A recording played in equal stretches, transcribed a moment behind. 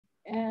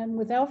And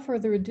without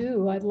further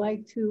ado, I'd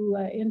like to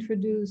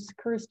introduce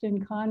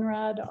Kirsten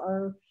Conrad,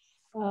 our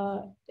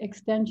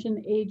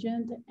extension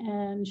agent,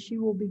 and she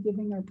will be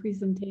giving our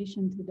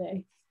presentation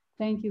today.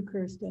 Thank you,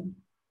 Kirsten.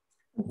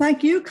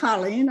 Thank you,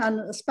 Colleen,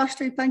 and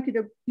especially thank you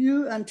to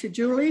you and to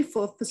Julie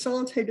for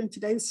facilitating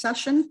today's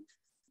session.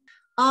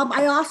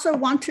 I also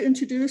want to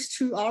introduce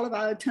to all of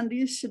our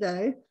attendees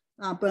today,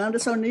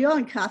 Brandis O'Neill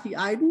and Kathy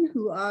Iden,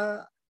 who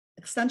are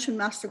Extension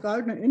Master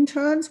Gardener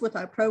interns with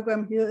our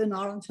program here in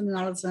Arlington and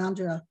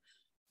Alexandria.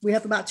 We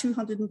have about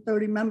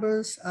 230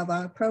 members of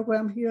our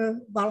program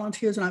here,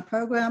 volunteers in our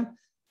program,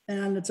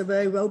 and it's a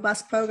very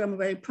robust program. We're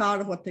very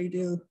proud of what they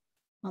do.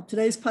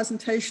 Today's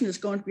presentation is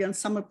going to be on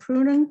summer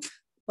pruning,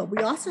 but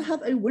we also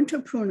have a winter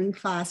pruning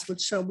class,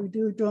 which we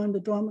do during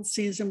the dormant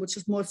season, which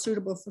is more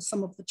suitable for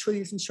some of the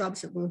trees and shrubs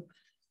that we're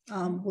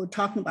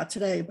talking about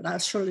today, but I'll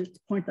surely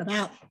point that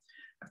out.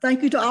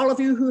 Thank you to all of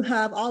you who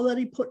have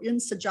already put in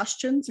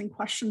suggestions and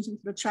questions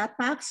into the chat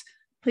box.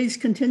 Please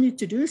continue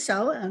to do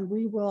so, and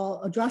we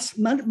will address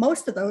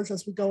most of those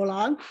as we go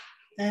along.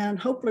 And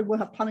hopefully we'll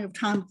have plenty of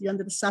time at the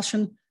end of the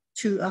session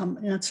to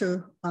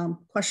answer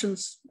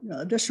questions,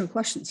 additional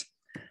questions.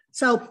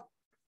 So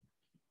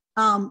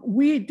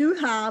we do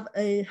have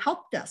a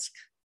help desk.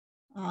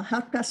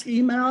 Help desk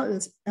email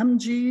is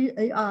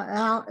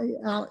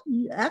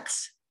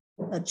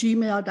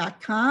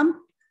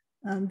mgarlex@gmail.com.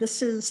 And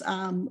this is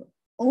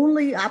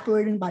only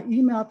operating by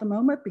email at the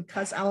moment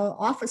because our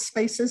office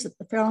spaces at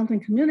the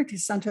Fairhaven Community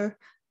Center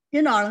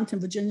in Arlington,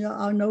 Virginia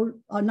are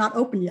not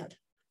open yet.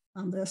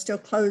 They're still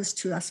closed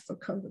to us for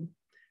COVID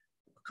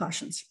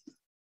precautions.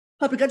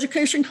 Public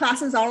education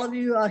classes, all of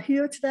you are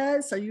here today,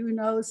 so you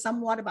know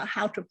somewhat about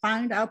how to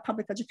find our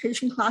public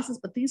education classes,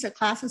 but these are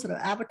classes that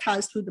are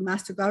advertised through the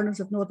Master Gardeners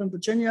of Northern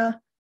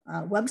Virginia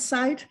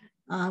website,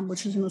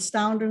 which is an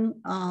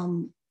astounding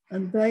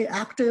and very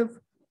active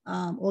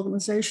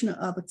organization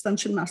of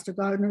Extension Master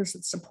Gardeners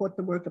that support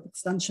the work of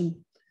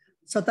Extension.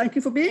 So thank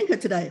you for being here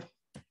today.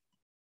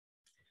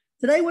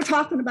 Today we're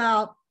talking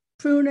about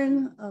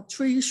pruning of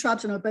trees,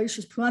 shrubs, and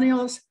herbaceous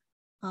perennials.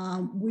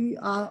 We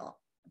are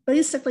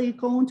basically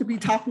going to be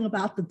talking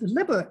about the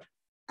deliberate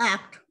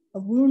act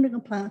of wounding a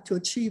plant to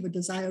achieve a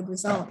desired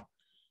result.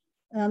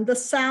 And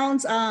this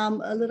sounds a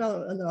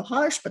little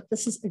harsh, but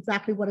this is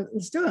exactly what it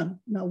is doing.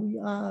 We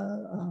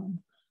are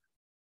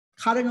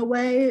cutting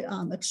away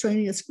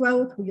extraneous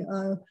growth. We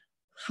are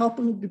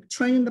helping to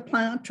train the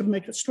plant to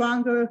make it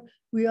stronger.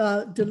 We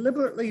are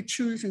deliberately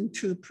choosing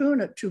to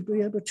prune it to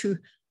be able to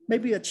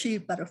maybe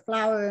achieve better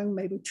flowering,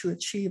 maybe to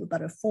achieve a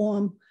better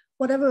form,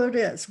 whatever it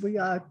is, we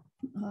are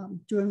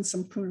doing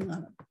some pruning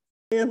on it.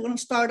 We're going to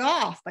start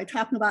off by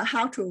talking about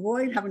how to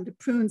avoid having to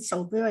prune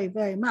so very,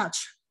 very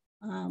much.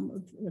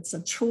 It's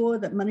a chore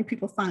that many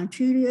people find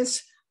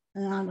tedious.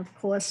 And of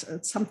course,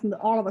 it's something that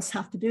all of us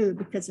have to do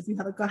because if you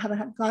have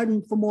a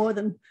garden for more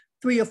than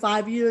 3 or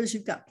 5 years,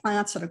 you've got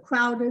plants that are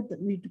crowded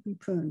that need to be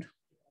pruned.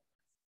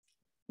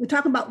 We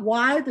talk about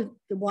why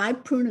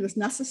pruning is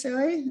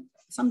necessary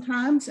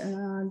sometimes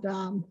and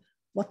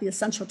what the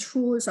essential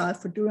tools are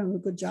for doing a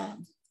good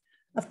job.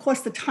 Of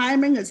course, the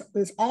timing is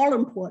all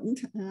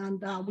important,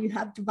 and we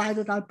have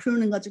divided our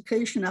pruning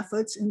education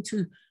efforts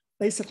into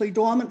basically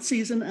dormant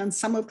season and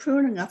summer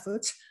pruning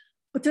efforts.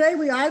 But today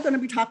we are going to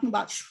be talking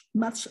about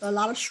a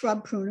lot of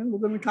shrub pruning. We're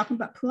going to be talking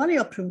about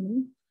perennial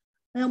pruning.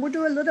 And we'll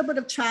do a little bit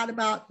of chat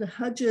about the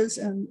hedges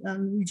and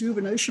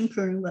rejuvenation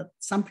pruning that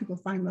some people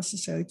find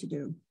necessary to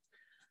do.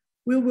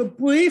 We will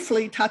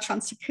briefly touch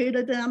on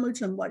cicada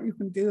damage and what you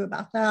can do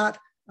about that.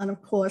 And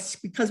of course,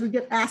 because we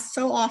get asked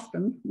so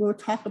often, we'll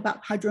talk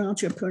about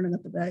hydrangea pruning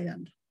at the very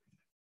end.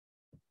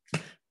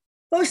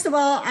 First of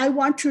all, I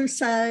want to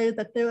say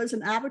that there is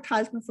an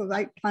advertisement for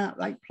right plant,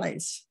 right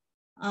place.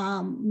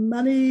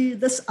 Sadly,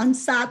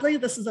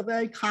 this is a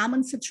very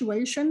common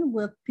situation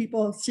with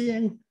people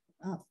seeing,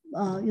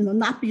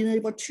 not being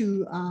able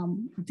to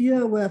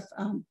deal with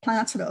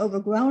plants that are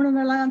overgrown in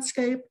their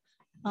landscape.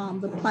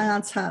 The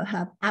plants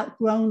have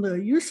outgrown their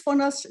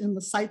usefulness in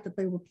the site that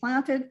they were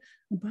planted,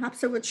 and perhaps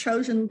they were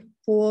chosen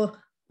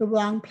for the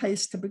wrong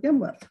place to begin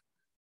with.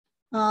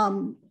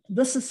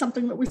 This is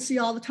something that we see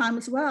all the time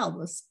as well.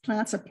 These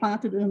plants are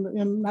planted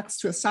in next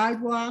to a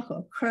sidewalk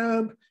or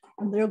curb,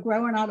 and they're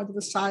growing out of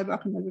the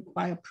sidewalk and they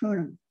require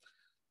pruning.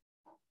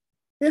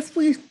 If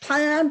we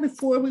plan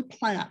before we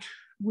plant,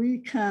 we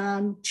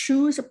can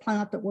choose a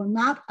plant that will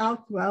not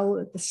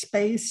outgrow the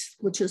space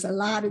which is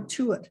allotted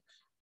to it.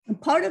 And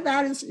part of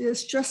that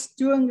is just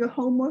doing your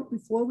homework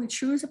before we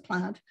choose a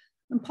plant.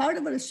 And part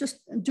of it is just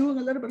doing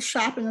a little bit of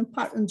shopping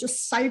and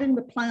just siting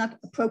the plant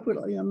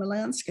appropriately in the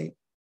landscape.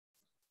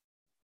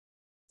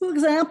 For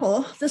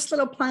example, this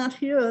little plant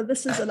here,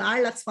 this is an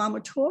Ilex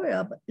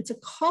vomitoria, but it's a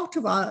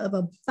cultivar of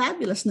a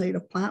fabulous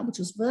native plant,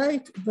 which is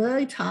very,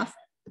 very tough.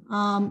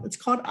 It's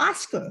called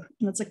Oscar,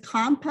 and it's a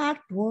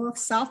compact dwarf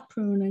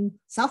self-pruning,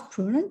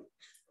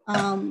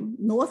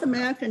 North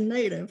American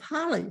native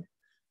holly.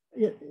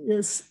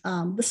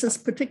 This is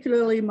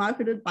particularly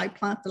marketed by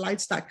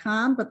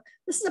plantdelights.com, but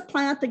this is a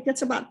plant that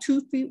gets about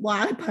 2 feet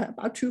wide by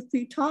about 2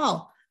 feet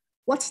tall.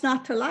 What's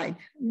not to like?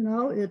 You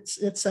know,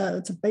 it's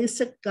a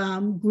basic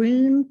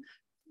green.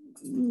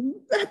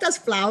 It does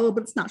flower,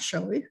 but it's not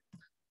showy.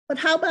 But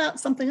how about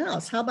something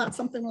else? How about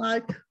something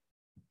like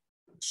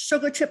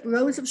sugar tip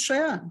rose of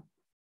Sharon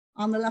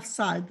on the left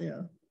side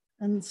there,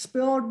 and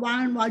spilled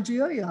wine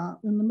wigeria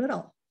in the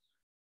middle?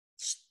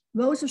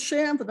 Rose of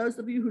Sharon, for those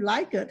of you who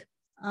like it,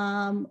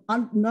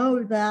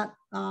 know that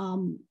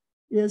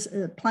is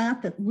a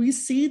plant that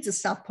reseeds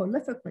itself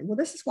prolifically. Well,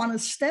 this is one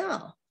that's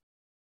sterile,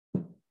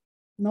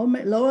 no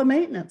lower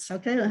maintenance.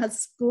 Okay, it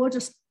has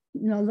gorgeous,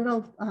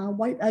 little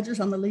white edges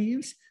on the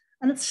leaves,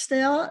 and it's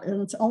sterile,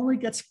 and it only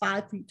gets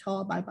 5 feet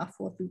tall by about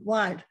 4 feet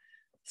wide.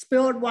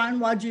 Spilled wine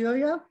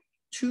wigeria,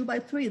 2 by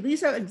 3.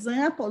 These are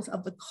examples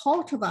of the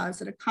cultivars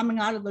that are coming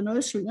out of the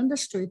nursery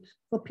industry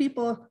for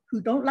people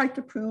who don't like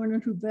to prune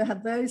and who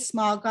have very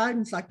small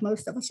gardens, like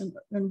most of us in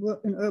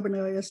urban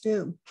areas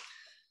do.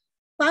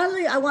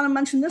 Finally, I want to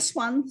mention this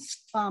one,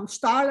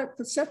 Starlit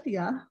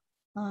Forsythia,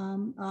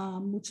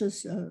 which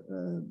is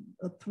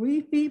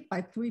 3 feet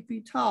by 3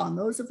 feet tall. And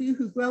those of you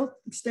who grow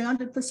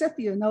standard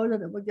Forsythia know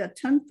that it will get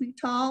 10 feet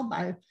tall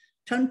by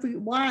 10 feet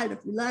wide if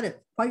you let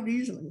it, quite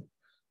easily.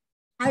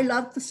 I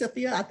love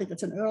Forsythia. I think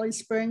it's an early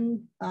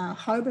spring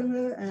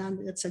harbinger,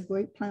 and it's a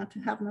great plant to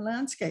have in the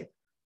landscape.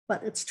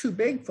 But it's too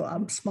big for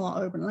small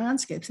urban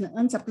landscapes, and it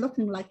ends up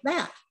looking like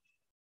that.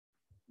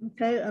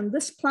 Okay, and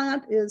this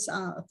plant is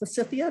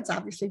Forsythia. It's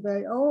obviously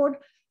very old.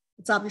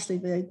 It's obviously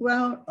very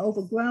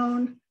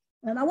overgrown.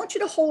 And I want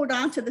you to hold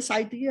on to this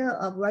idea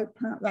of right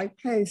plant, right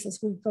place as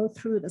we go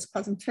through this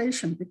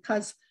presentation,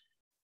 because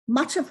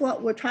much of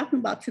what we're talking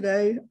about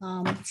today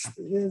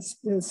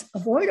is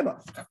avoidable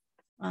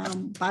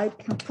by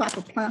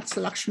proper plant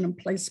selection and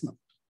placement.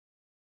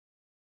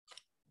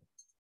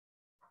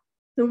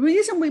 The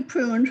reason we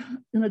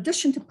prune, in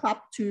addition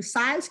to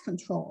size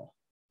control,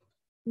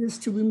 is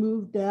to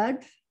remove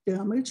dead,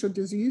 damaged, or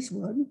diseased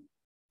wood.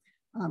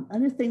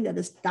 Anything that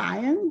is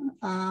dying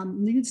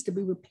needs to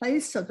be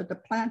replaced so that the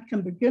plant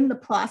can begin the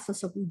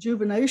process of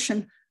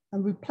rejuvenation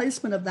and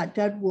replacement of that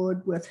dead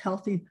wood with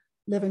healthy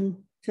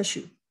living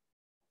tissue.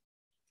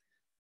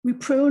 We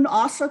prune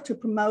also to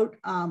promote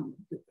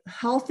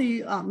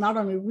healthy, not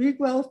only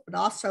regrowth, but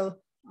also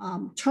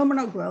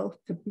terminal growth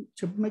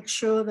to make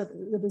sure that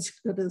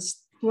it is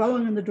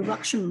growing in the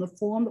direction and the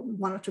form that we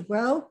want it to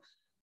grow.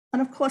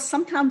 And of course,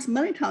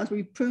 many times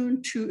we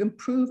prune to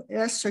improve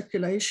air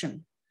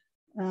circulation.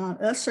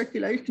 Air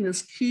circulation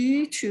is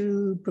key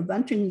to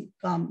preventing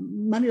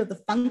many of the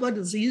fungal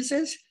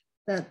diseases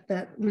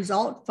that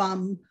result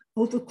from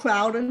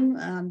overcrowding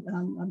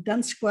and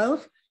dense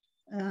growth.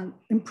 And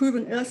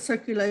improving air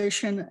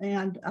circulation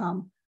and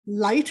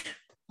light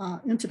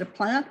into the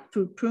plant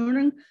through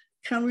pruning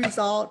can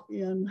result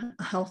in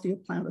a healthier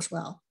plant as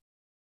well.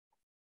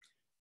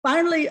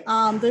 Finally,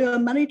 there are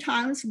many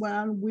times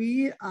when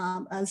we,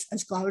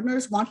 as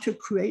gardeners, want to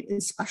create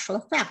a special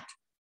effect.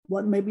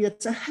 Maybe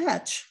it's a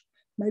hedge,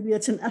 maybe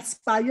it's an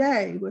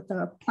espalier with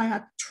a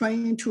plant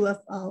trained to a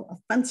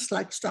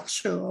fence-like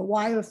structure, or a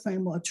wire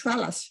frame, or a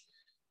trellis.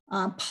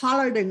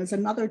 Pollarding is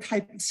another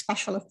type of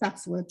special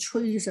effects where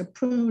trees are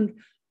pruned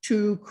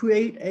to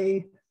create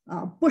a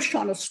bush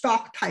on a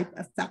stalk type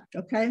effect,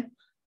 okay?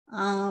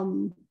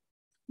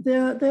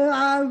 There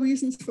are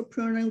reasons for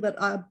pruning that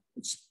are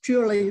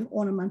purely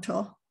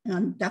ornamental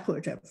and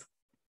decorative.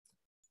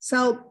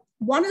 So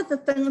one of the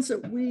things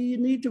that we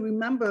need to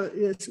remember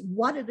is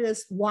what it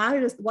is,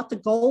 what the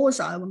goals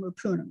are when we're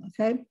pruning,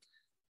 okay?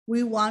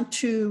 We want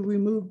to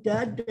remove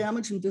dead,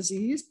 damaged, and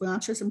diseased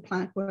branches and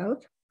plant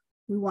growth.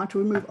 We want to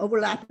remove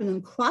overlapping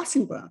and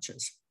crossing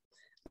branches.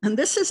 And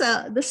this is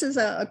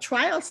a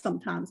trial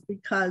sometimes,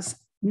 because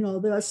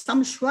there are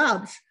some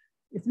shrubs,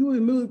 if you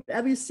removed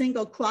every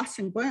single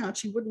crossing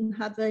branch, you wouldn't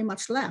have very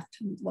much left.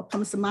 What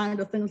comes to mind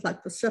are things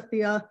like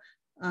Forsythia,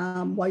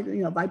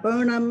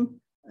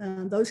 viburnum,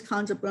 and those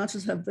kinds of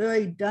branches have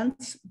very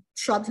dense,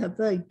 shrubs have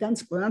very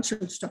dense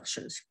branching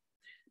structures.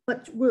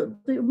 But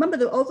remember,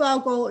 the overall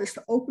goal is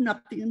to open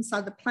up the inside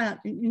of the plant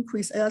and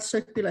increase air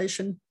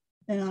circulation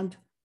and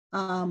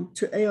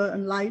to air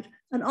and light,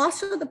 and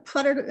also the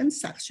predator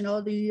insects.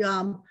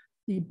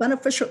 The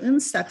beneficial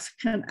insects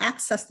can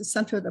access the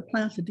center of the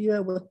plant to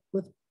deal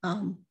with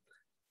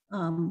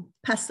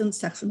pest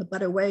insects in a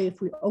better way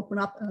if we open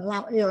up and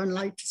allow air and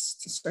light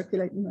to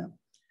circulate in there.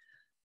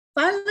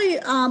 Finally,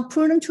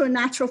 pruning to a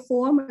natural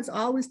form is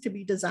always to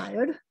be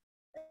desired.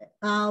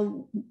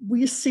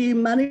 We see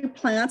many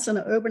plants in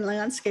an urban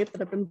landscape that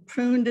have been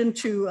pruned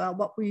into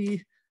what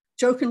we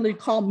jokingly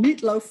call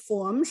meatloaf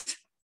forms.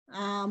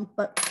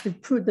 But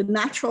the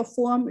natural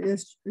form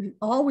is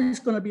always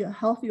going to be a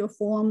healthier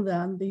form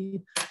than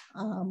the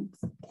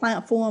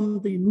plant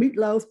form, the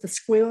meatloaf, the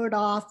squared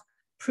off,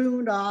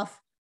 pruned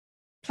off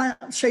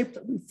plant shape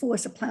that we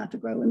force a plant to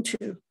grow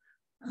into.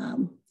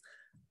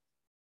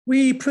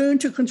 We prune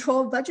to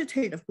control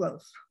vegetative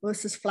growth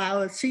versus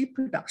flower seed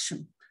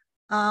production.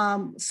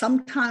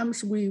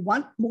 Sometimes we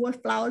want more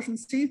flowers and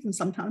seeds, and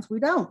sometimes we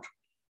don't.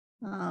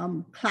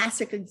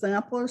 Classic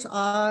examples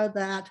are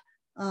that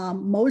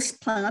most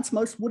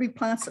woody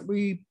plants that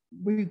we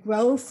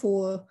grow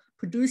for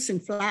producing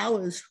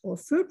flowers or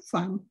fruit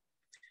from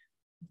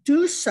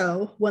do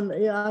so when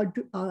they are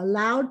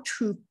allowed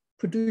to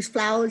produce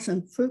flowers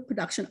and fruit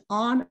production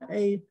on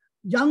a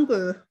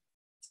younger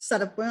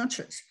set of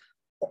branches.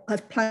 As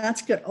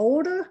plants get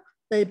older,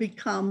 they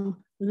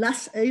become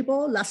less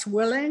able, less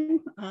willing,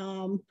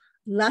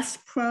 less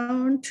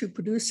prone to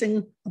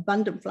producing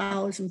abundant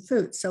flowers and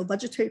fruits. So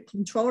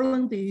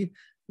controlling the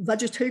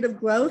vegetative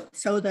growth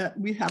so that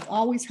we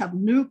always have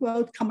new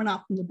growth coming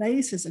out from the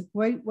base is a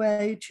great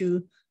way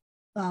to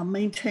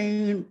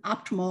maintain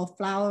optimal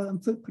flower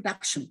and fruit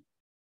production.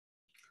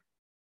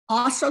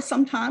 Also,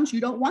 sometimes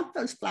you don't want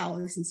those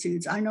flowers and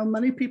seeds. I know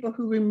many people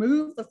who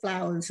remove the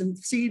flowers and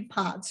seed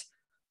pods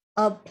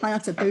of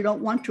plants that they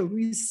don't want to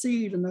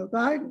reseed in their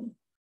garden.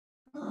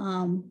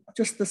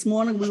 Just this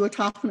morning, we were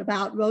talking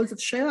about Rose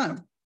of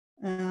Sharon.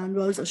 And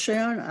Rose of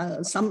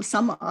Sharon,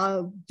 some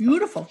are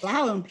beautiful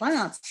flowering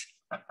plants,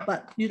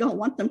 but you don't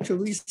want them to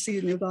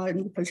reseed in your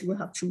garden because you will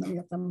have too many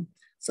of them.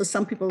 So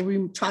some people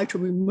try to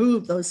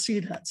remove those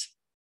seed heads.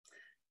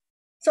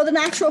 So the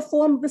natural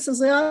form of this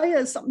azalea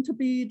is something to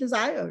be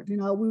desired. You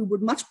know, we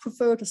would much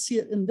prefer to see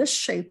it in this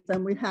shape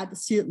than we had to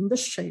see it in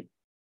this shape.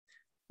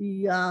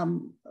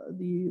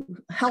 The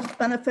health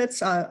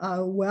benefits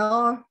are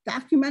well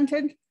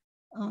documented.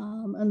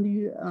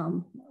 And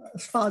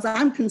as far as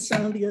I'm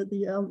concerned,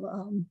 the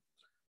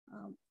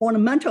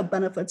ornamental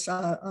benefits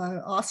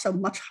are also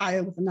much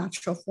higher with the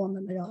natural form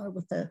than they are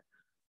with the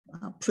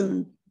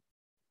prune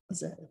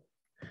azalea.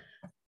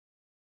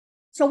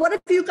 So what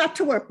have you got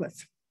to work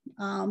with?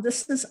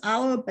 This is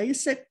our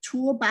basic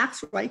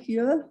toolbox right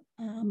here.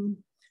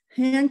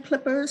 Hand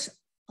clippers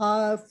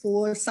are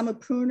for summer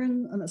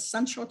pruning an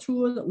essential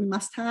tool that we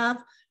must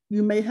have.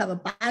 You may have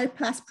a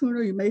bypass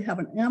pruner, you may have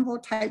an anvil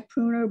type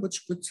pruner,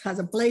 which has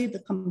a blade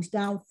that comes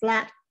down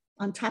flat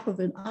on top of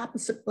an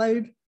opposite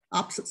blade,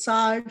 opposite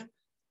side.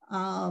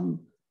 Bottom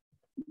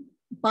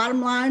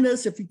line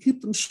is if you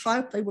keep them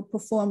sharp, they will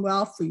perform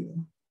well for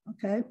you,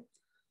 okay?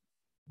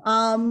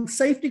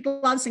 Safety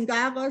gloves and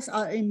goggles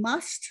are a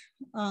must.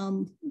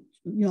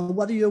 You know,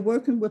 whether you're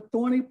working with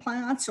thorny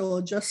plants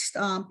or just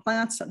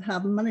plants that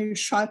have many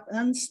sharp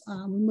ends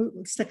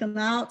sticking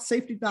out,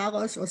 safety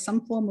goggles or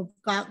some form of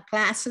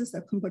glasses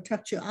that can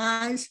protect your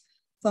eyes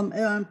from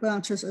errant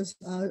branches is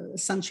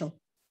essential.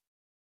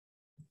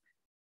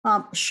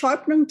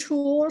 Sharpening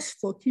tools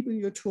for keeping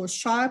your tools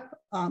sharp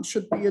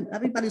should be in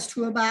everybody's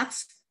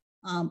toolbox.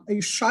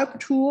 A sharp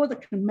tool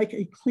that can make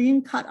a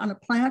clean cut on a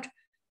plant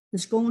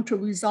is going to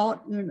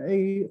result in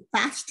a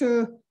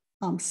faster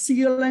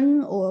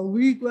sealing or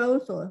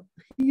regrowth or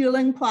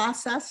healing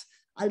process.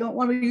 I don't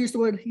want to use the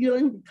word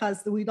healing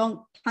because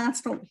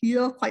plants don't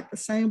heal quite the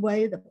same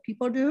way that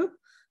people do,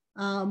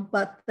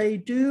 but they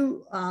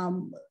do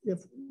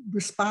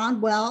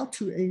respond well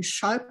to a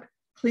sharp,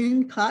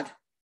 clean cut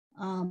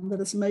that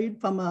is made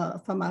from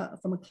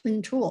a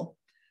clean tool,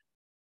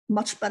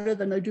 much better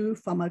than they do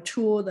from a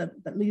tool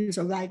that leaves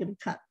a raggedy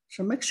cut.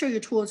 So make sure your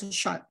tools are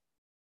sharp.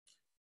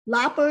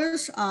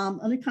 Loppers,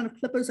 any kind of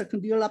clippers that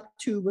can deal up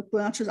to with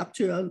branches up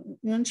to an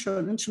inch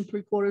or 1.75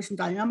 inches in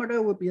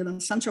diameter would be an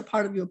essential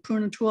part of your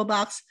pruning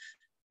toolbox,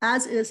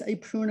 as is a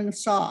pruning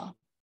saw.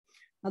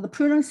 Now the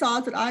pruning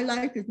saws that I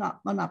like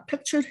are not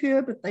pictured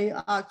here, but they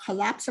are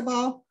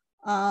collapsible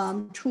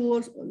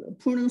tools,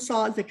 pruning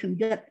saws that can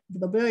get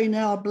with a very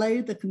narrow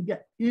blade that can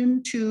get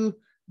into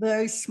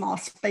very small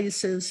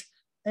spaces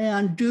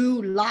and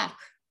do lock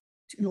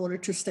in order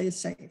to stay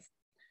safe.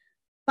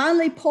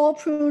 Finally, pole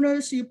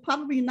pruners, you're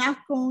probably not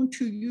going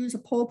to use a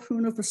pole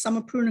pruner for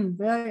summer pruning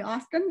very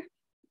often,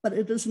 but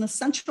it is an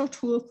essential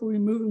tool for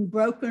removing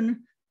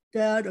broken,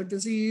 dead, or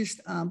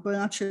diseased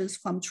branches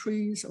from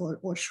trees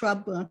or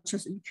shrub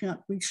branches that you can't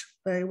reach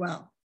very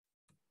well.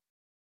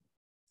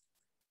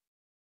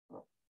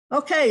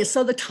 Okay,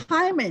 so the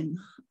timing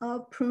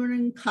of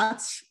pruning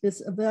cuts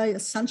is a very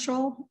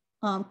essential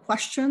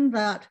question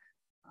that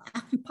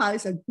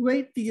occupies a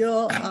great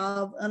deal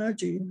of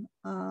energy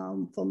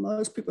for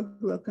most people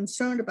who are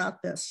concerned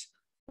about this.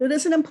 It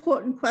is an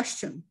important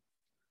question,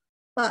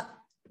 but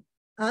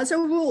as a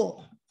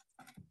rule,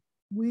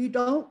 we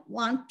don't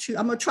want to,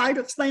 I'm gonna try to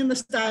explain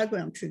this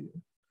diagram to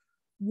you.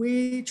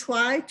 We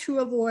try to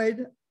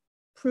avoid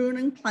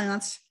pruning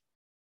plants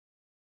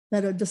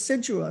that are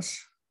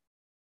deciduous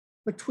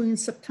between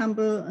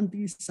September and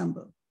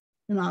December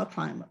in our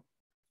climate.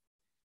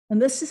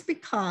 And this is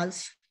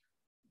because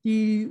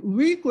the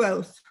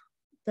regrowth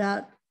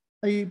that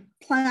a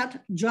plant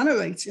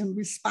generates in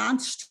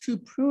response to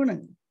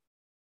pruning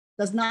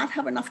does not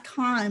have enough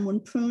time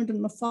when pruned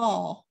in the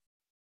fall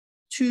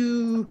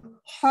to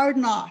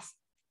harden off.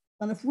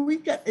 And if we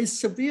get a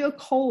severe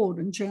cold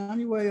in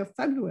January or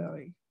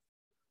February,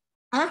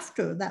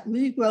 after that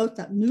regrowth,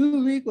 that new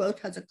regrowth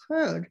has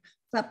occurred,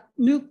 that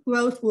new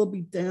growth will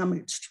be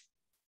damaged.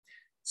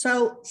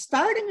 So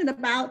starting in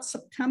about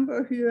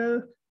September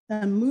here,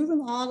 and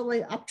moving all the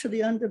way up to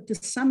the end of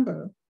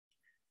December,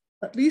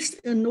 at least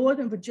in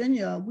Northern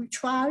Virginia, we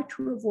try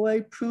to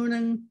avoid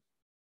pruning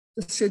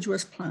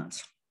deciduous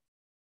plants.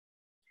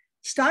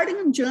 Starting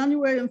in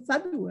January and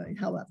February,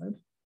 however,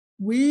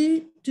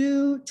 we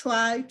do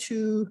try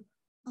to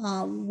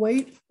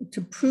wait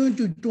to prune,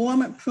 do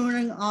dormant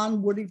pruning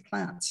on woody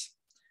plants.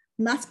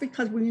 And that's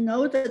because we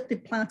know that the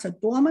plants are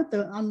dormant.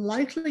 They're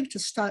unlikely to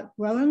start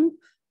growing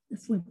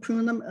if we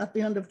prune them at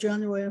the end of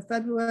January and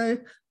February.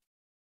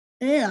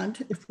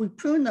 And if we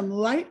prune them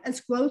right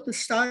as growth is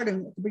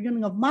starting at the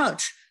beginning of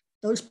March,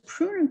 those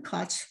pruning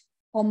cuts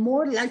are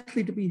more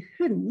likely to be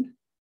hidden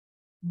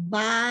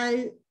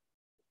by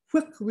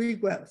quick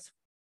regrowth,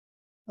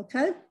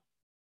 okay?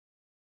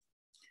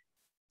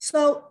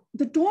 So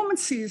the dormant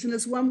season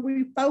is when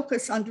we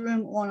focus on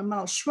doing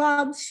ornamental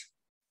shrubs,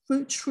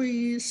 fruit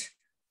trees,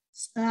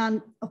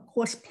 and of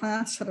course,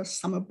 plants that are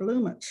summer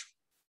bloomers.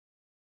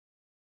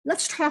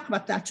 Let's talk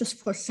about that just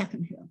for a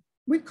second here.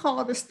 We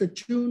call this the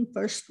June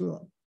 1st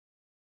rule.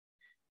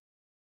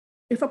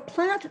 If a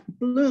plant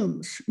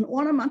blooms, an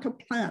ornamental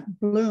plant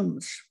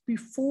blooms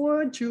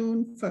before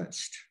June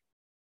 1st,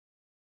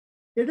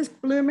 it is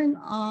blooming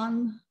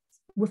on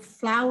with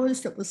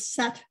flowers that were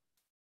set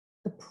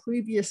the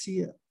previous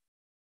year.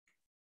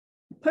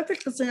 A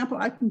perfect example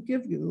I can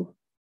give you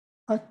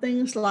are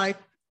things like,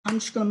 I'm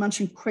just going to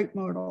mention crepe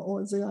myrtle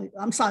or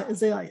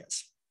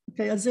azaleas.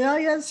 Okay,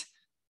 azaleas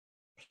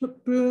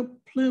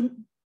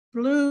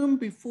bloom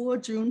before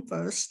June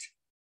 1st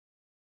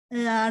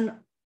and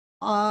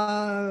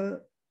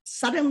are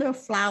setting their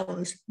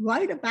flowers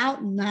right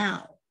about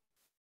now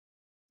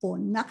for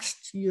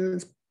next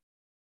year's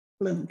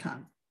bloom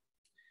time.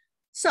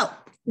 So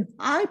if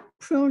I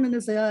prune an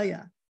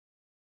azalea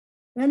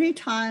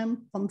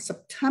anytime from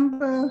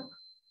September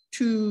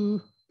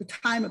to the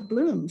time it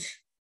blooms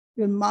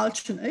in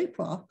March and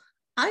April,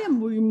 I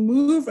am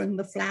removing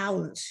the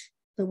flowers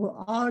that were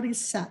already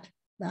set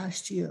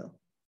last year.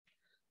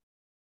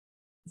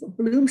 If it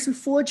blooms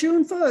before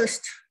June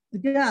 1st,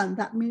 again,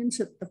 that means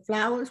that the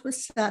flowers were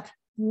set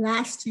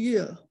last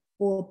year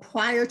or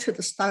prior to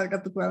the start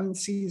of the growing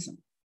season.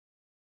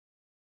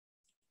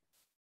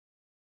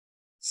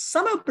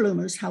 Summer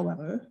bloomers,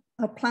 however,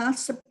 are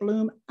plants that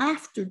bloom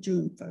after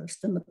June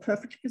 1st. And the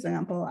perfect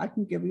example I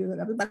can give you that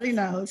everybody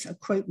knows are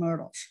crepe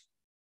myrtles.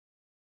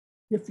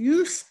 If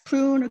you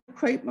prune a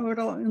crepe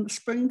myrtle in the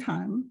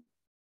springtime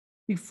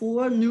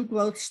before new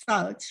growth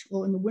starts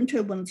or in the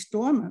winter when it's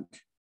dormant,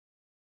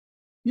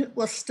 it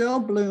will still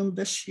bloom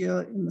this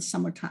year in the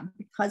summertime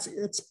because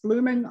it's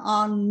blooming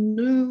on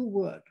new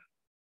wood,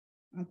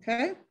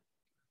 okay?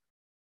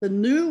 The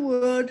new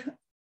wood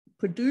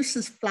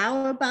produces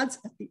flower buds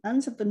at the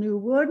ends of the new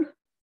wood,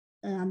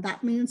 and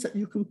that means that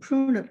you can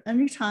prune it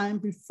anytime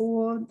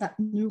before that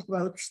new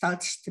growth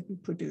starts to be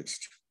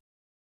produced.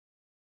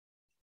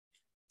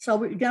 So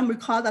we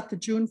call that the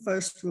June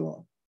 1st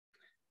rule.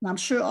 And I'm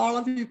sure all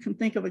of you can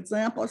think of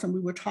examples, and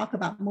we will talk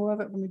about more of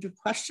it when we do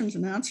questions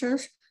and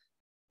answers.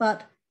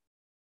 But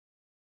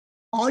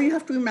all you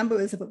have to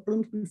remember is if it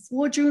blooms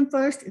before June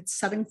 1st, it's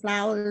setting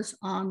flowers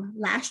on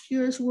last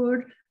year's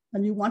wood,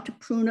 and you want to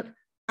prune it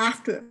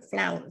after it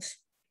flowers.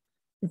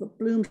 If it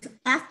blooms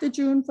after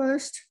June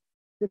 1st,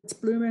 it's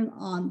blooming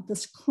on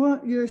this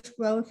current year's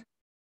growth.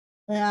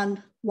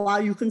 And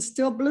while you can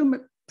still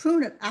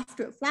prune it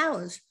after it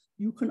flowers,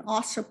 you can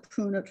also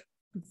prune it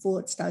before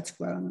it starts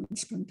growing in the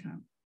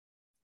springtime.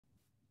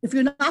 If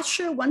you're not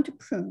sure when to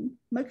prune,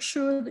 make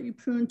sure that you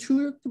prune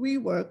 2 to 3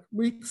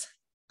 weeks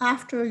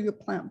after your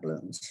plant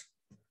blooms.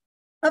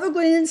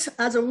 Evergreens,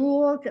 as a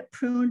rule, get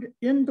pruned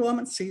in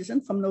dormant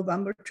season from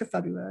November to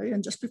February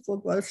and just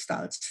before growth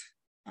starts.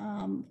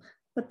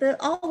 But there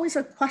always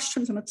are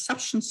questions and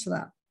exceptions to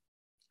that.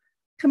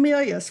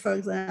 Camellias, for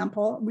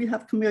example, we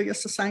have Camellia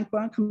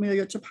sasanqua and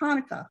Camellia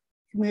japonica.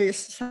 Camellia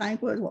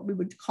sasanqua is what we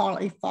would call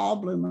a fall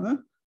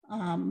bloomer,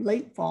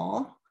 late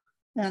fall,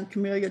 and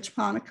Camellia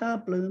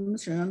japonica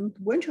blooms in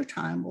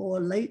wintertime or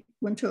late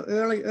winter,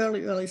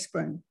 early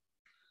spring.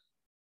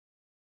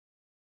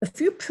 If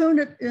you prune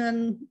it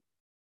in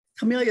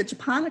Camellia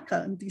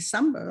japonica in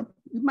December,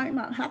 you might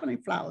not have any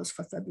flowers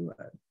for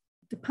February.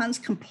 It depends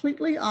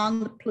completely on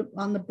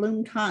the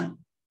bloom time.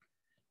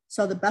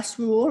 So the best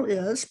rule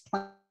is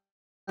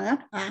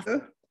plant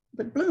after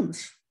it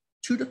blooms.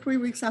 2 to 3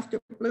 weeks after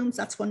it blooms,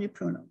 that's when you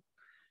prune them.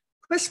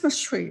 Christmas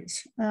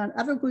trees and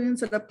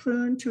evergreens that are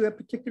pruned to a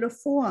particular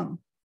form.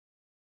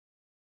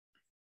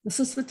 This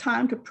is the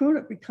time to prune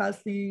it because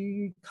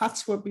the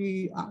cuts will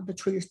be, the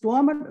tree is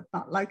dormant, it's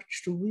not likely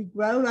to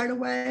regrow right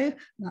away,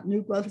 that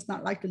new growth is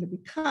not likely to be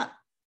cut,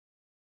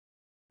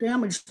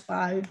 damaged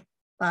by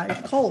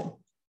cold.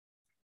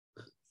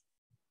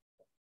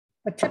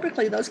 But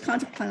typically those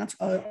kinds of plants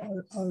are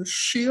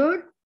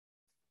sheared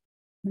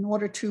in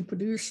order to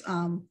produce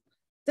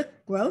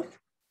thick growth,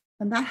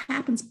 and that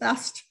happens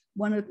best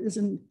when it is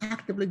in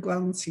actively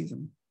growing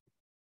season.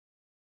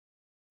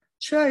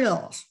 Cherry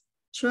laurels.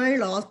 Cherry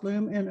laurels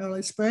bloom in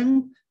early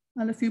spring,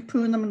 and if you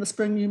prune them in the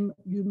spring,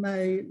 you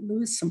may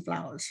lose some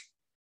flowers.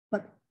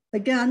 But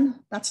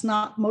again, that's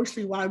not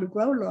mostly why we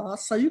grow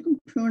laurels, so you can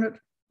prune it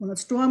when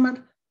it's dormant,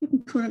 you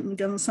can prune it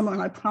again in the summer,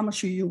 and I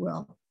promise you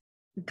will,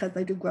 because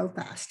they do grow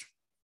fast.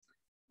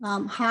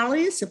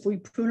 Hollies, if we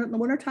prune it in the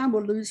wintertime,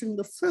 we're losing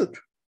the fruit.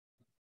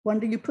 When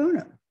do you prune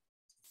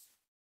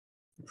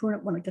it? prune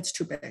it when it gets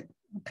too big,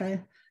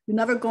 okay? You're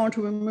never going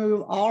to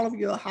remove all of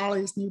your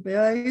holly's new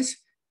berries,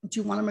 but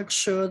you want to make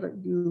sure that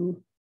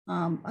you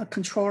are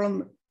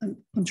controlling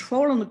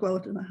the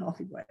growth in a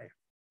healthy way.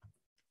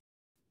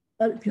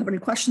 If you have any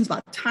questions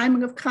about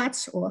timing of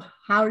cuts or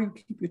how you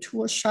keep your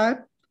tools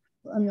sharp,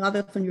 any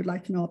other thing you'd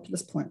like to know up to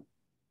this point?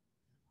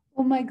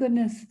 Oh my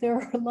goodness, there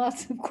are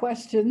lots of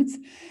questions.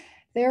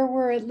 There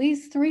were at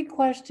least 3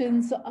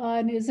 questions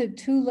on, is it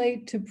too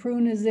late to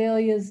prune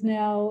azaleas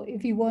now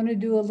if you want to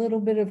do a little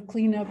bit of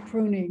cleanup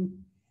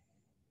pruning?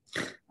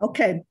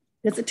 Okay,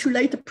 is it too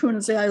late to prune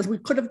azaleas? We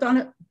could have done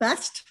it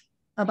best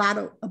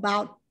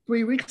about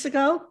 3 weeks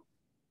ago.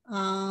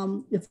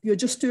 If you're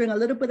just doing a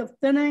little bit of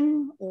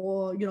thinning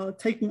or, you know,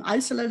 taking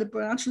isolated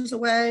branches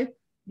away,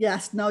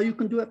 yes, no, you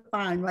can do it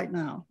fine right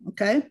now,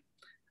 okay?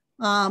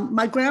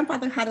 My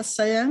grandfather had a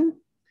saying,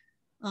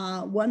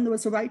 when there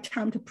was the right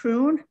time to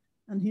prune,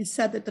 and he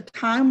said that the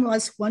time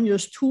was when your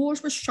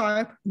tools were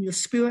sharp and your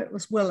spirit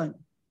was willing.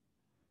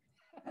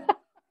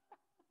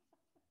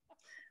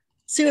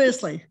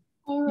 Seriously,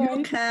 All right.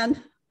 you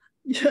can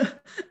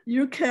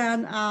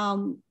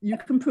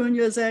prune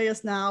your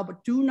azaleas now,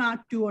 but do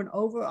not do an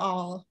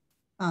overall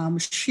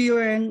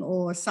shearing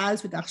or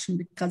size reduction,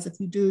 because if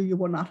you do, you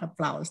will not have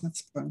flowers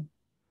next spring.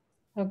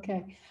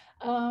 Okay.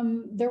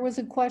 There was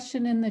a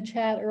question in the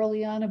chat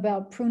early on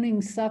about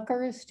pruning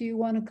suckers. Do you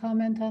want to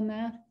comment on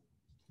that?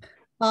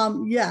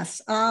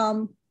 Yes.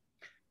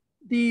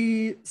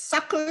 The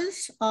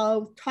suckers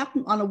of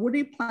talking on a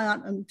woody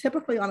plant and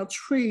typically on a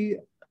tree,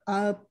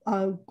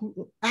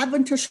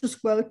 adventitious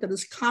growth that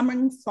is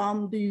coming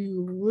from the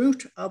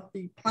root of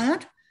the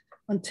plant,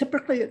 and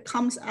typically it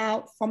comes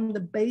out from the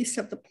base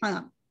of the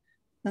plant.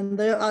 And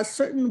there are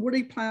certain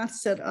woody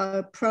plants that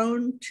are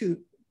prone to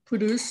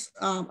produce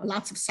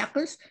lots of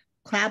suckers,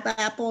 crab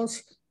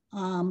apples,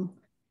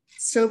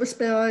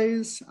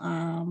 serviceberries,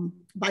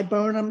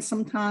 viburnum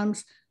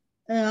sometimes.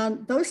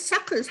 And those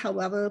suckers,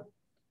 however,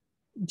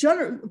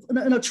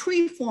 in a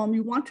tree form,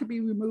 you want to be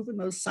removing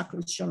those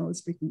suckers, generally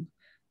speaking.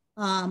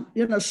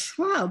 In a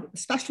shrub,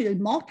 especially a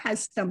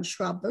multi-stem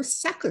shrub, those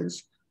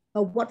suckers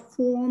are what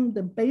form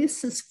the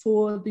basis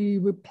for the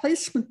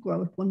replacement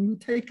growth when you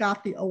take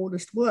out the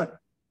oldest wood.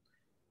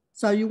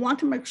 So you want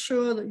to make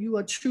sure that you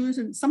are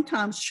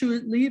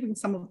leaving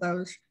some of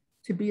those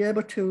to be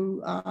able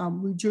to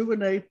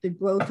rejuvenate the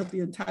growth of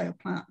the entire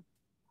plant.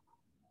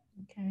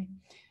 Okay.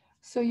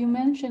 So you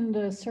mentioned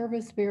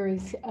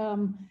serviceberries.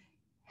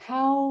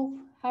 How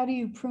do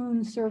you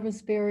prune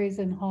serviceberries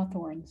and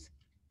hawthorns?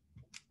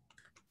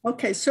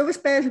 Okay,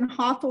 serviceberries and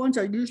hawthorns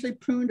are usually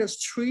pruned as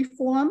tree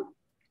form.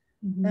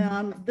 Mm-hmm.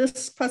 And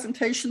this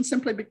presentation,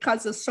 simply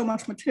because there's so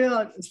much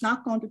material, is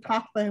not going to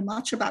talk very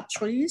much about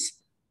trees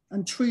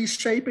and tree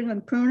shaping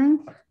and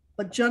pruning.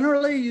 But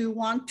generally, you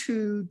want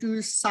to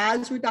do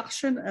size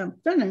reduction and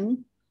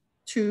thinning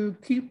to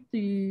keep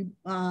the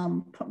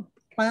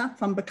plant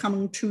from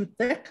becoming too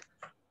thick.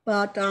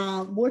 But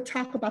we'll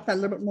talk about that a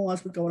little bit more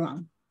as we go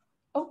along.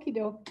 Okie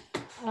doke.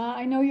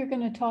 I know you're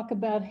going to talk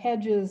about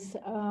hedges.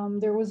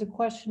 There was a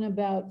question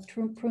about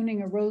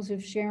pruning a rose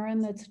of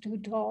Sharon that's too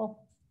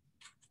tall.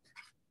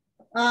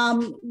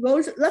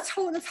 Let's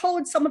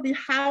hold some of the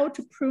how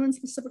to prune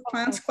specific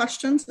plants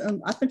questions,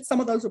 and I think some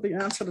of those will be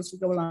answered as we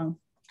go along.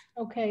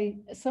 Okay,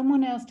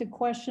 someone asked a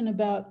question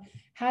about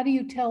how do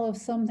you tell if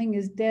something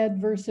is dead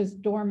versus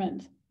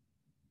dormant?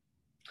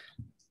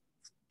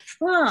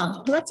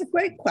 That's a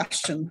great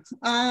question.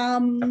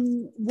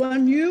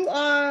 When you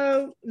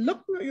are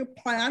looking at your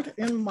plant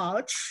in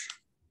March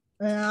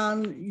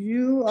and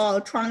you are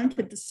trying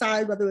to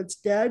decide whether it's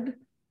dead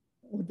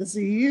or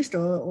diseased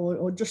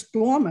or just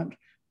dormant,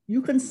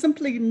 you can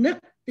simply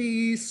nip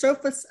the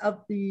surface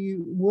of the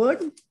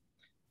wood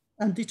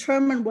and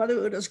determine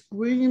whether it is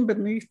green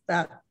beneath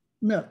that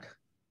nook,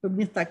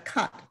 beneath that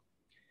cut.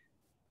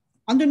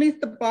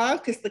 Underneath the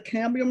bark is the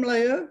cambium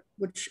layer,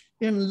 which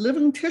in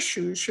living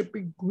tissue should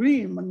be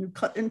green when you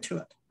cut into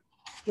it.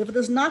 If it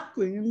is not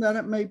green, then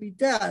it may be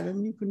dead,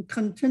 and you can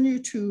continue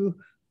to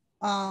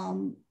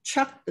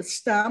check the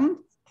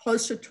stem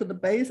closer to the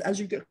base as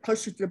you get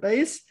closer to the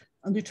base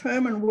and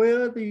determine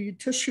where the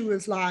tissue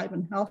is live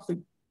and healthy.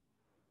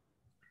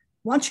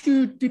 Once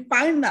you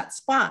define that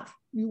spot,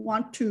 you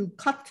want to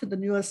cut to the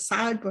nearest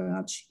side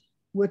branch,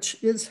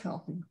 which is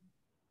healthy.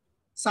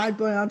 Side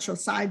branch or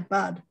side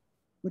bud,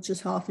 which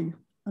is healthy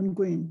and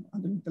green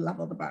underneath the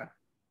level of the bark.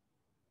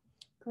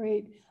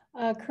 Great.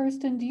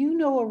 Kirsten, do you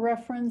know a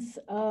reference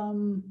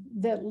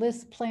that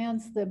lists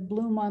plants that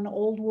bloom on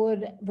old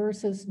wood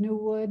versus new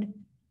wood?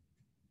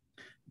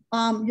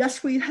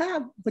 Yes, we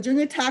have.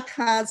 Virginia Tech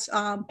has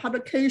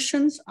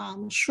publications,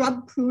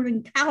 shrub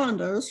pruning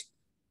calendars,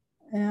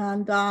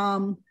 and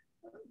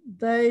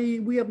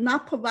we have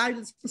not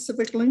provided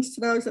specific links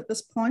to those at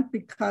this point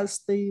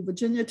because the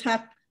Virginia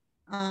Tech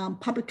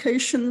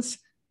publications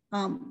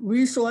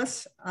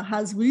resource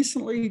has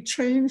recently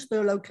changed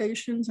their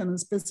locations and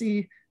is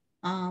busy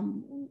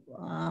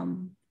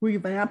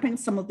revamping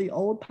some of the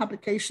old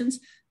publications.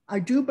 I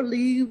do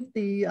believe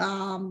the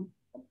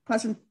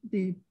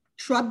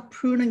shrub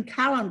pruning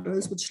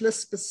calendars, which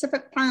list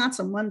specific plants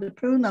and when to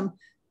prune them,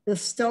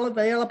 is still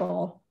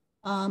available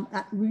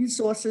at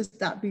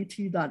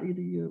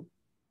resources.bt.edu.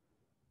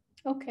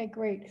 Okay,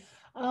 great.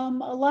 A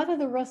lot of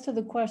the rest of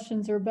the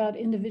questions are about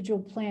individual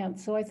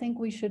plants, so I think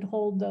we should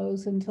hold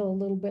those until a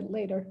little bit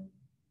later.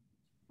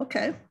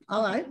 Okay,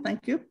 all right,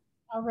 thank you.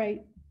 All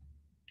right.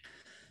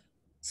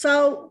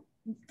 So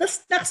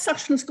this next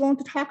section is going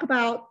to talk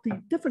about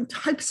the different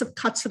types of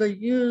cuts that are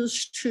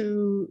used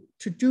to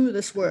do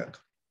this work.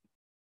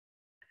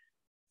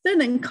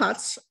 Thinning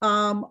cuts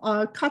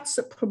are cuts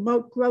that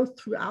promote growth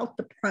throughout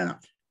the plant.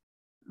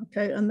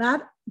 Okay, and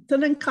that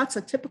thinning cuts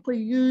are typically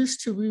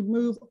used to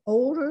remove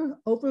older,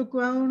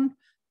 overgrown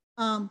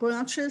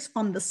branches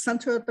from the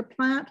center of the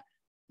plant.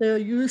 They're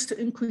used to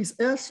increase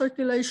air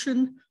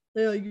circulation.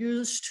 They're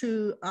used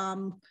to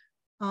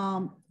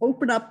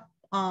open up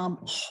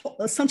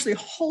essentially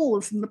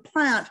holes in the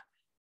plant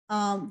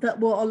that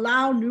will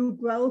allow new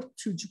growth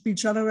to be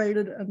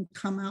generated and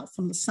come out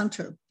from the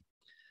center.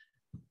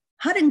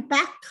 Heading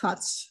back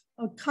cuts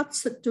are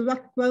cuts that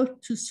direct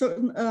growth to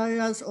certain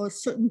areas or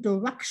certain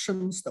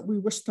directions that we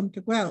wish them to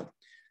grow.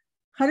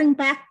 Heading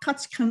back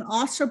cuts can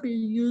also be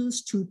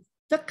used to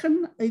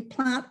thicken a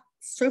plant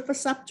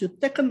surface up, to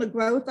thicken the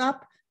growth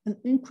up and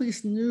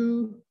increase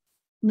new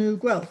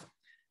growth.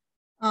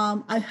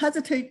 I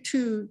hesitate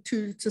to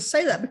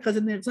say that because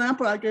in the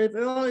example I gave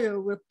earlier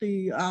with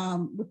the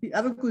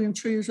evergreen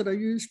trees that are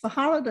used for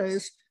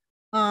holidays,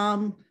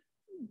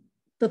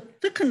 the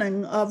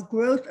thickening of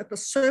growth at the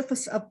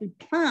surface of the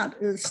plant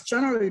is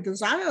generally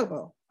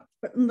desirable,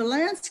 but in the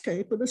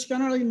landscape, it is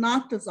generally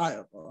not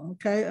desirable,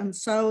 okay? And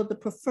so the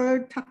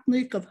preferred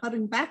technique of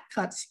heading back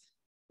cuts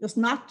is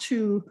not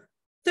to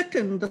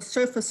thicken the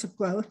surface of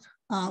growth,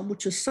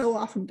 which is so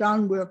often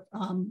done with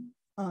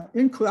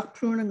incorrect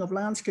pruning of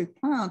landscape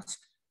plants,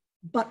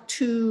 but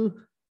to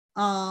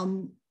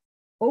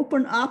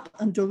open up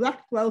and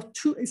direct growth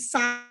to a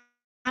side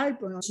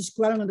branch, which is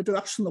growing in the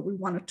direction that we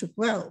want it to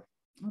grow.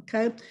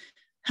 Okay,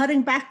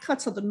 heading back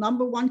cuts are the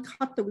 #1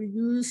 cut that we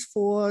use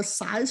for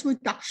size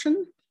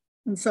reduction.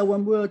 And so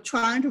when we're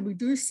trying to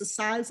reduce the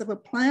size of a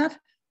plant,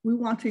 we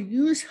want to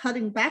use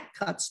heading back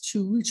cuts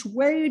to reach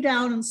way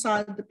down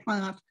inside the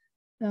plant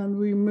and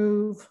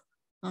remove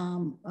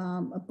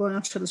a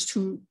branch that is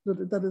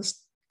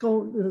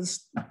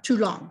too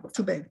long,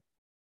 too big.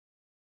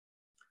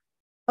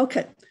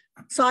 Okay,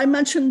 so I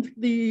mentioned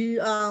the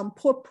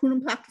poor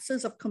pruning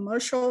practices of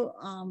commercial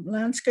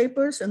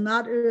landscapers, and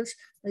that is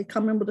they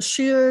come in with the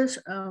shears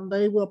and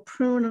they will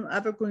prune an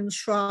evergreen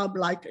shrub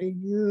like a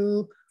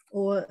yew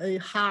or a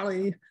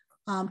holly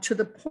to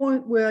the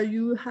point where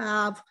you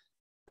have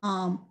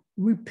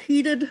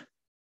repeated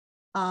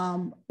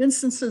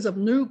instances of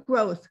new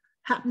growth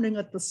happening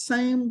at the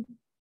same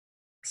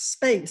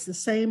space, the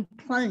same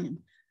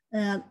plane.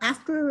 And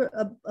after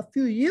a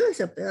few years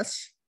of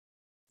this,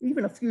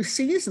 even a few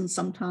seasons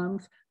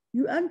sometimes,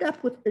 you end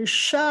up with a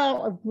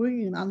shell of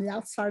green on the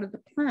outside of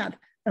the plant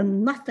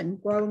and nothing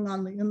growing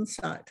on the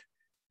inside.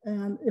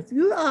 And if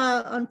you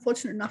are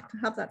unfortunate enough to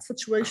have that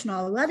situation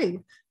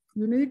already,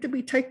 you need to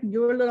be taking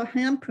your little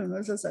hand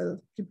pruners, as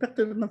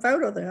depicted in the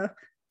photo there,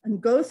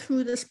 and go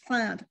through this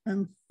plant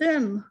and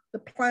thin the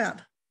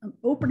plant and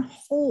open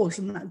holes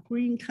in that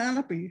green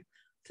canopy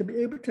to be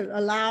able to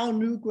allow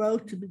new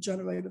growth to be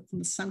generated from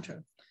the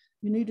center.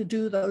 You need to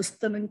do those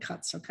thinning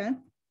cuts, okay?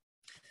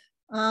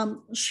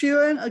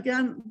 Shearing,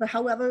 again,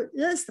 however,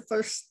 is the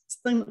first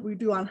thing that we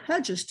do on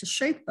hedges to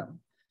shape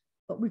them,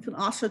 but we can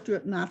also do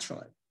it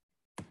naturally.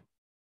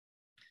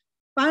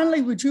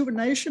 Finally,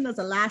 rejuvenation as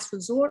a last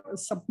resort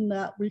is something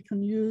that we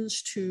can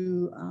use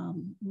to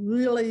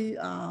really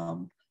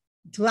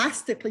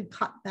drastically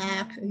cut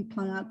back a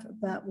plant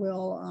that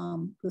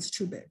is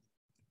too big.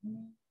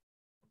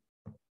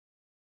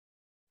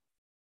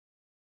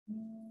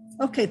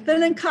 Okay,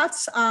 thinning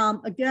cuts,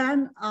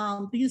 again,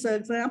 these are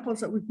examples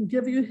that we can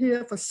give you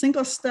here for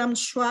single stem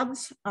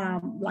shrubs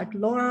like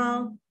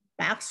laurel,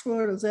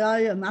 boxwood,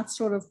 azalea, and that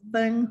sort of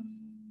thing.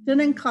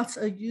 Thinning cuts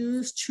are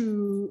used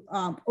to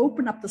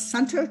open up the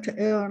center to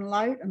air and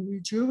light and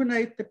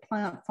rejuvenate the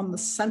plant from the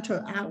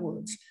center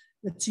outwards.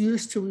 It's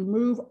used to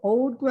remove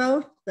old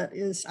growth that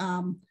is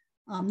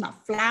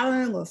not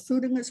flowering or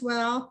fruiting as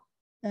well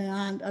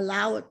and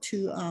allow it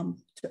to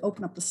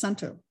open up the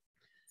center.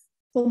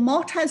 For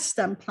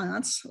multi-stem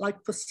plants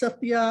like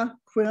Forsythia,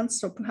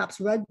 quince, or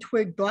perhaps red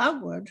twig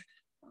dogwood,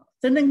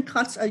 thinning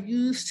cuts are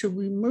used to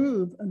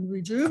remove and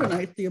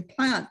rejuvenate the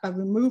plant by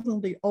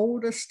removing the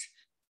oldest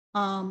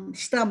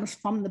stems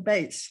from the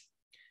base.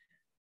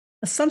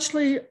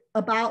 Essentially,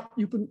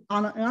 on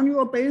an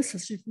annual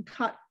basis, you can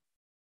cut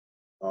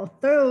a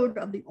third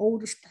of the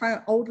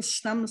oldest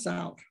stems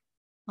out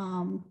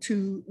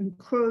to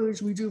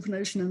encourage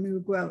rejuvenation and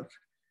new growth.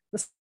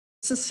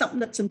 This is something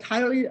that's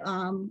entirely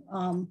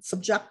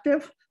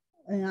subjective,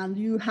 and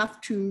you have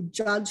to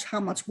judge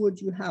how much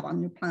wood you have on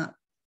your plant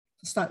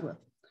to start with.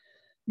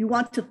 You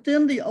want to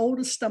thin the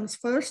oldest stems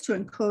first to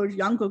encourage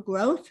younger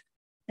growth.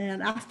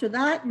 And after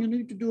that, you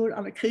need to do it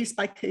on a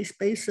case-by-case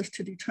basis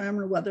to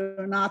determine whether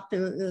or not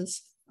there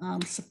is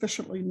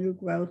sufficiently new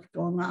growth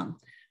going on.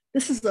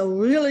 This is a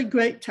really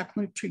great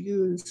technique to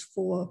use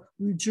for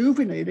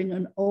rejuvenating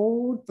an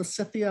old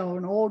Forsythia or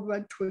an old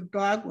red twig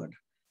dogwood.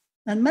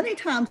 And many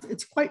times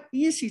it's quite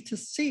easy to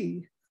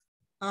see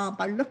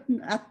by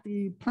looking at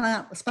the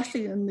plant,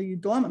 especially in the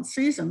dormant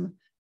season,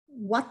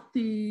 what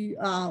the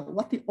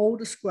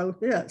oldest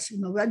growth is. In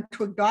the red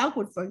twig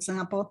dogwood, for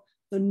example,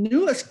 the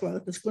newest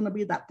growth is going to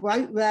be that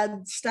bright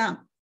red stem.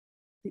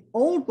 The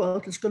old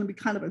growth is going to be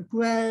kind of a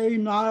gray,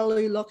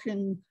 gnarly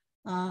looking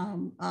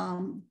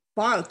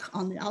bark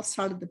on the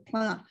outside of the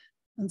plant.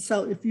 And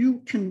so if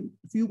you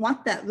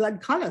want that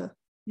red color,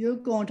 you're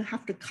going to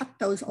have to cut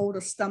those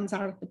older stems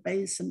out at the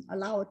base and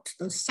allow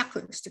those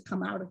suckers to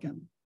come out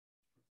again.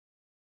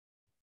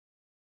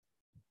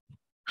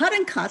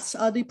 Cutting cuts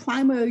are the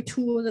primary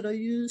tool that are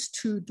used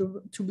to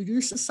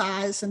reduce the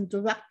size and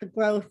direct the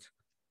growth,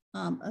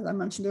 as I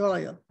mentioned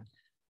earlier.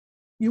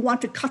 You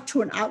want to cut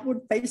to an outward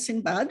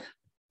facing bud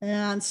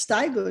and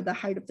stagger the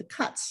height of the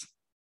cuts.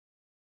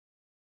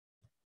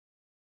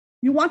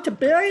 You want to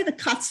bury the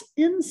cuts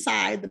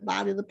inside the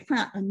body of the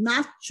plant and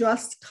not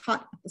just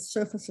cut at the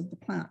surface of the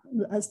plant.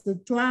 As the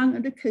drawing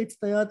indicates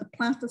there, the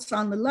plant that's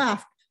on the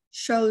left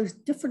shows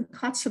different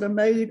cuts that are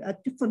made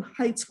at different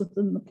heights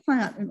within the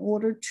plant in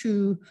order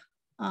to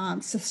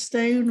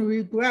sustain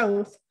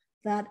regrowth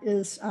that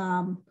is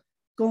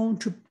going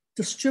to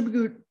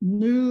distribute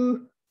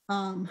new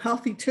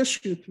healthy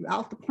tissue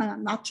throughout the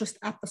plant, not just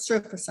at the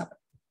surface of it.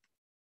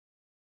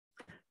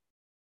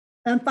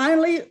 And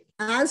finally,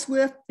 as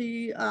with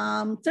the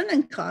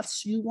thinning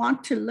cuts, you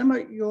want to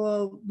limit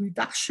your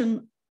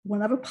reduction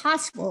whenever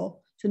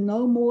possible to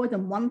no more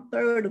than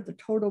 1/3 of the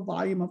total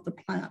volume of the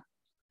plant.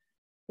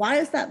 Why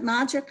is that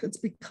magic? It's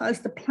because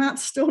the plant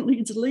still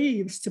needs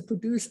leaves to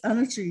produce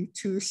energy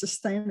to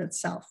sustain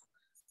itself.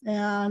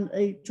 And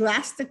a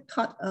drastic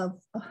cut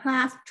of a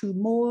half to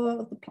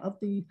more of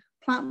the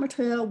plant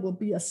material will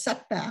be a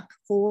setback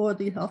for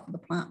the health of the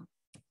plant.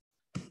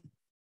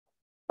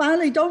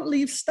 Finally, don't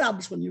leave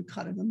stubs when you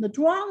cut it. And the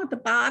drawing at the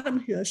bottom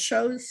here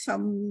shows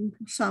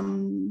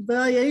some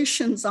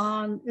variations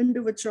on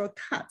individual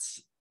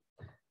cuts.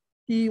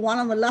 The one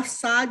on the left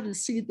side, you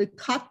see the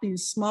cut, the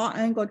small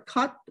angled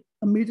cut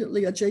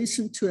immediately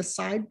adjacent to a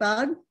side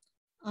bud.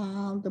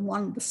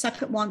 The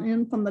second one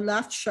in from the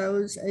left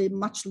shows a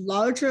much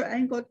larger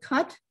angled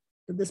cut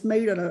that is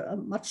made at a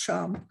much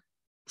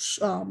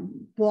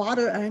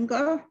broader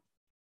angle.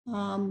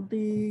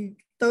 The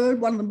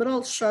third one in the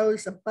middle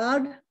shows a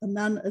bud and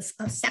then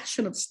a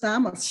section of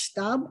stem, a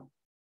stub,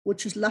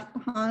 which is left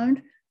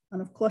behind.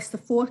 And of course, the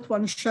fourth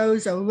one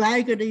shows a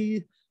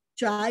raggedy,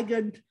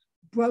 jagged,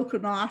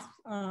 broken off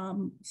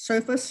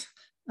surface.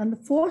 And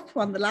the fourth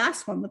one, the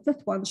last one, the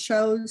fifth one,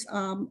 shows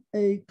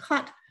a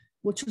cut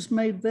which was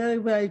made very,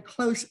 very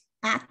close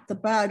at the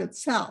bud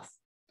itself.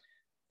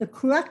 The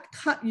correct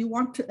cut you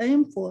want to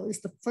aim for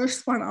is the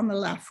first one on the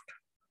left.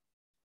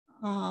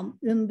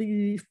 In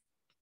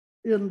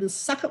the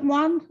second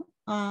one,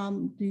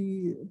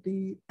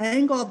 the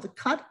angle of the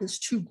cut is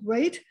too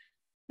great,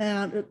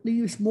 and it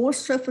leaves more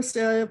surface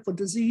area for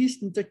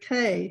disease and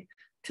decay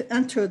to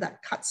enter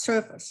that cut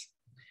surface.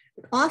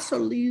 It also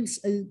leaves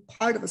a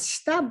part of a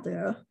stub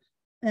there,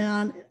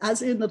 and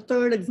as in the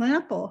third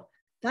example,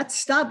 that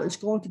stub is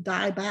going to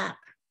die back,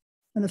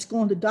 and it's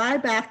going to die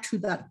back to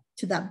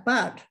that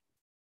bud.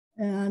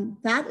 And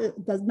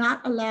that does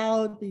not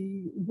allow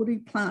the woody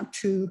plant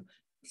to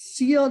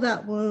seal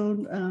that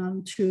wound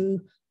and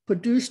to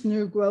produce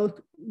new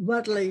growth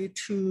readily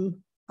to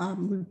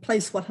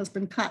replace what has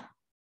been cut.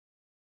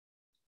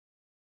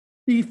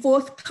 The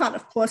fourth cut,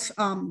 of course,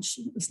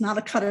 is not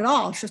a cut at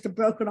all. It's just a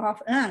broken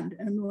off end.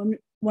 And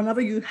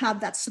whenever you have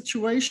that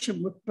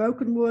situation with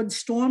broken wood,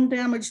 storm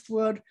damaged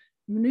wood,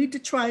 you need to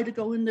try to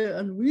go in there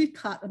and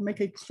recut and make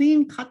a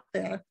clean cut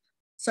there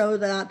so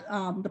that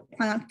the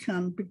plant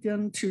can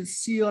begin to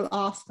seal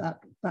off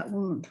that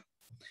wound.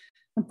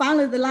 And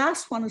finally, the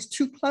last one is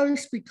too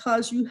close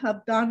because you've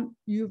done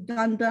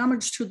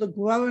damage to the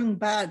growing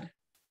bud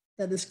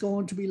that is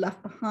going to be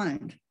left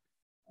behind.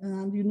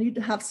 And you need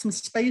to have some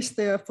space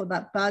there for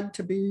that bud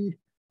to be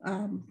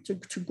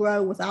to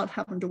grow without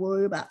having to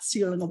worry about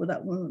sealing over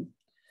that wound.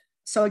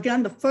 So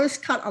again, the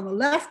first cut on the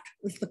left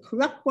is the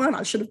correct one.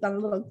 I should have done a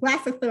little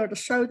graphic there to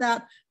show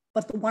that,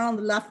 but the one on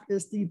the left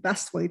is the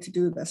best way to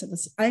do this.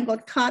 It's an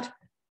angled cut.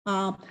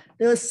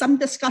 There is some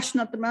discussion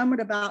at the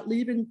moment about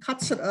leaving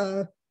cuts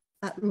at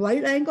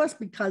right angles,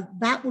 because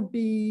that would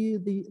be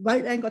the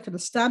right angle to the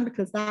stem,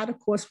 because that, of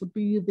course, would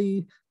be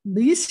the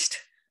least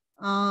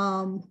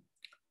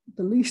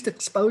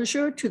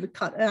exposure to the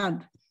cut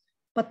end.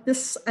 But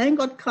this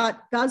angled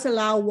cut does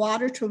allow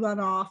water to run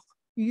off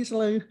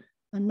easily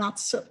and not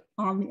sit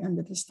on the end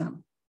of the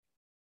stem.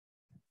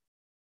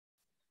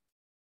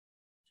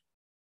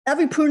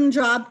 Every pruning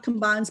job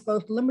combines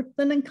both limit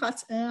thinning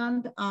cuts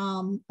and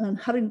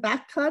cutting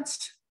back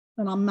cuts.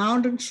 And on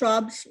mounding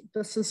shrubs,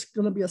 this is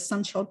going to be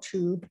essential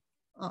to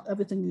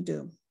everything you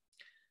do.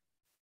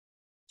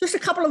 Just a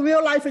couple of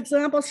real life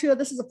examples here.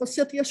 This is a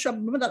Forsythia shrub.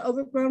 Remember that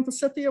overgrown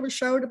Forsythia we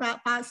showed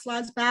about 5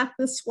 slides back?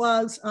 This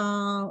was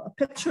a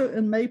picture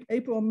in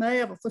April or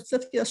May of a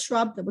Forsythia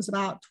shrub that was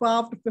about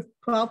 12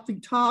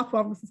 feet tall,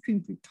 12 to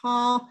 15 feet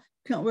tall.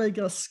 Can't really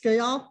get a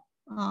scale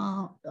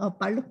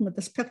by looking at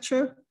this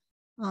picture.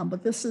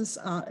 But this is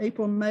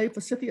April, May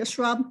Forsythia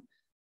shrub.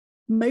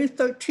 May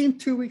 13th,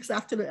 2 weeks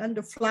after the end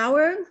of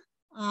flowering,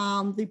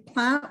 the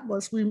plant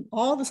was,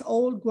 all this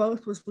old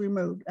growth was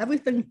removed.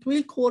 Everything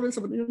 3/4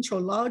 of an inch or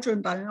larger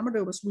in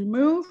diameter was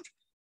removed.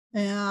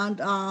 And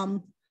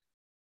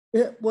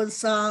it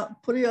was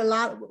pretty a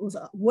lot, it was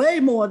way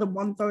more than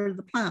 1/3 of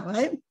the plant,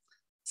 right?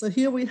 So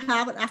here we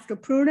have it after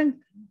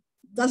pruning.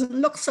 Doesn't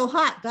look so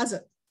hot, does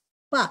it?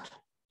 But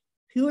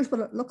here's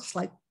what it looks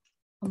like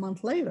a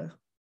month later.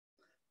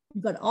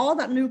 You've got all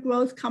that new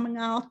growth coming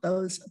out,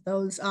 those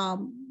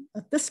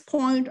at this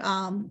point,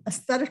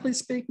 aesthetically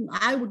speaking,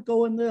 I would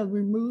go in there and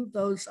remove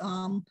those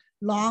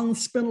long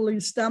spindly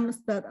stems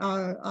that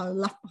are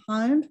left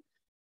behind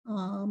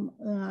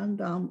and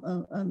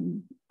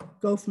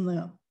go from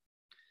there.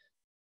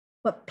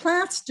 But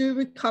plants do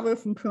recover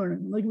from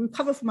pruning. They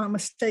recover from our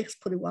mistakes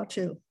pretty well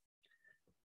too.